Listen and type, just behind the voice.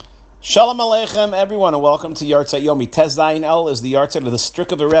Shalom Aleichem, everyone, and welcome to Yartzeit Yomi. Tez Zayin El is the Yartzeit of the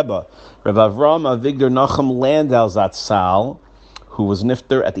Strikover Rebbe, Rebbe Avraham, Avigdor, Nachum, Landau Zatzal, who was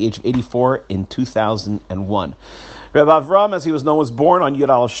nifter at the age of 84 in 2001. Rebbe Avraham, as he was known, was born on Yud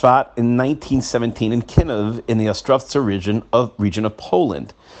Aleph Shvat in 1917 in Kinov, in the Ostrovca region of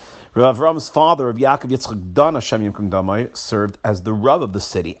Poland. Rebbe Avraham's father, Ya'Yacov Yצחק Don Hashem Yom Damai, served as the Rav of the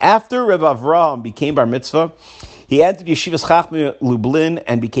city. After Rebbe Avraham became Bar Mitzvah, he entered Yeshivas Chachmei Lublin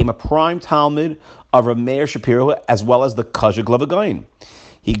and became a prime Talmud of Rav Meir Shapiro, as well as the Kazhik Levagain.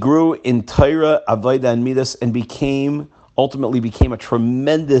 He grew in Torah, Avodah, and Midas, and ultimately became a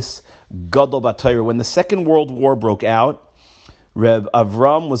tremendous Gadol B'Torah. When the Second World War broke out, Reb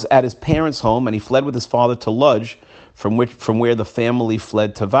Avraham was at his parents' home, and he fled with his father to Lodz, from where the family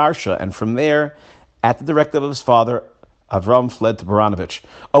fled to Varsha, and from there, at the directive of his father, Avraham fled to Baranovich.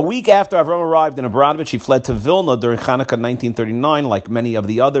 A week after Avraham arrived in Baranovich, he fled to Vilna during Chanukah 1939, like many of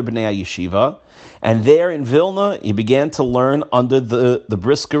the other Bnei Yeshiva. And there in Vilna, he began to learn under the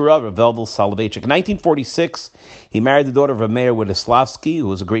brisker Rav Velvel Soloveitchik. In 1946, he married the daughter of Rav Meir Wadislavsky, who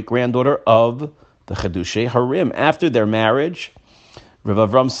was a great-granddaughter of the Chedushei Harim. After their marriage, Rav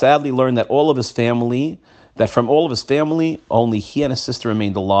Avraham sadly learned that from all of his family, only he and his sister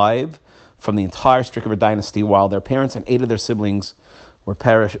remained alive from the entire Strikover dynasty, while their parents and 8 of their siblings were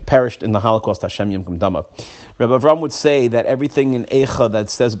perished in the Holocaust. Hashem Yom Dama. Rebbe Avraham would say that everything in Eicha that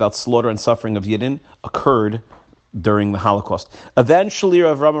says about slaughter and suffering of Yidden occurred during the Holocaust. Eventually,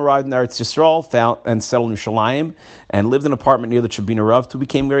 Rebbe Avraham arrived in Eretz Yisrael and settled in Yerushalayim and lived in an apartment near the Chabina Rav, who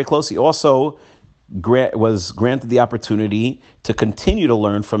became very close. He also was granted the opportunity to continue to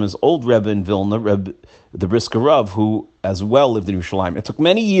learn from his old Rebbe in Vilna, the brisker Rav, who as well lived in Yerushalayim. It took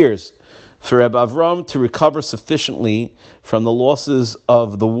many years for Rebbe Avraham to recover sufficiently from the losses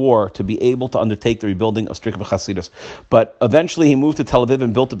of the war to be able to undertake the rebuilding of Strikover Chasidus. But eventually he moved to Tel Aviv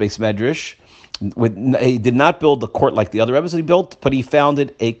and built a beis medrash. He did not build the court like the other Rebbes he built, but he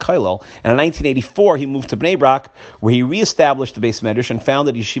founded a kollel. And in 1984, he moved to Bnei Brak, where he reestablished the beis medrash and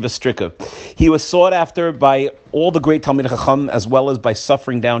founded Yeshiva Strikover. He was sought after by all the great Talmidei Chacham, as well as by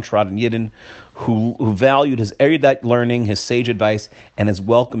suffering downtrodden Yidden, who valued his erudite learning, his sage advice, and his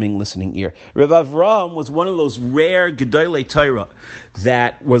welcoming listening ear. Rebbe Avraham was one of those rare Gedolei Torah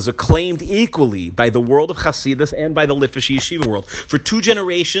that was acclaimed equally by the world of Hasidus and by the Litvish Yeshiva world. For 2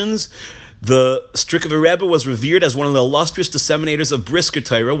 generations, the Strikover Rebbe was revered as one of the illustrious disseminators of brisker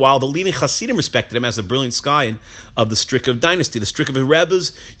Torah, while the leading Hasidim respected him as a brilliant scion of the Strikover dynasty. The Strikover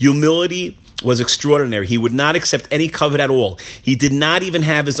Rebbe's humility was extraordinary. He would not accept any kavod at all. He did not even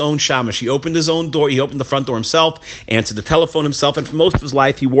have his own shamash. He opened his own door. He opened the front door himself, answered the telephone himself, and for most of his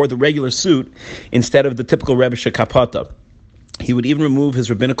life, he wore the regular suit instead of the typical Rebbe kapata. He would even remove his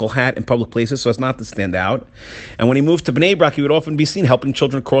rabbinical hat in public places so as not to stand out. And when he moved to Bnei Brak, he would often be seen helping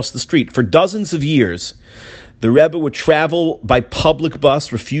children cross the street. For dozens of years, the Rebbe would travel by public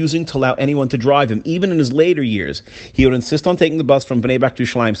bus, refusing to allow anyone to drive him. Even in his later years, he would insist on taking the bus from Bnei Brak to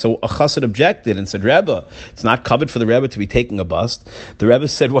Yerushalayim. So a chassid objected and said, Rebbe, it's not covered for the Rebbe to be taking a bus. The Rebbe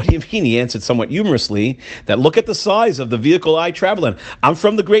said, what do you mean? He answered somewhat humorously that look at the size of the vehicle I travel in. I'm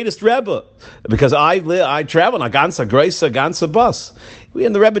from the greatest Rebbe because I travel in a ganze bus.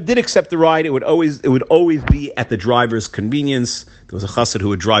 And the Rebbe did accept the ride. It would always be at the driver's convenience. There was a chassid who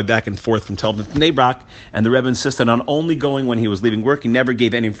would drive back and forth from Tel Aviv to Bnei Brak, and the Rebbe insisted on only going when he was leaving work. He never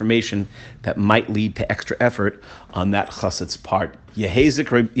gave any information that might lead to extra effort on that chassid's part. Yehi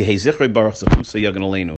Zichri Baruch Zachusa Yagan Aleinu.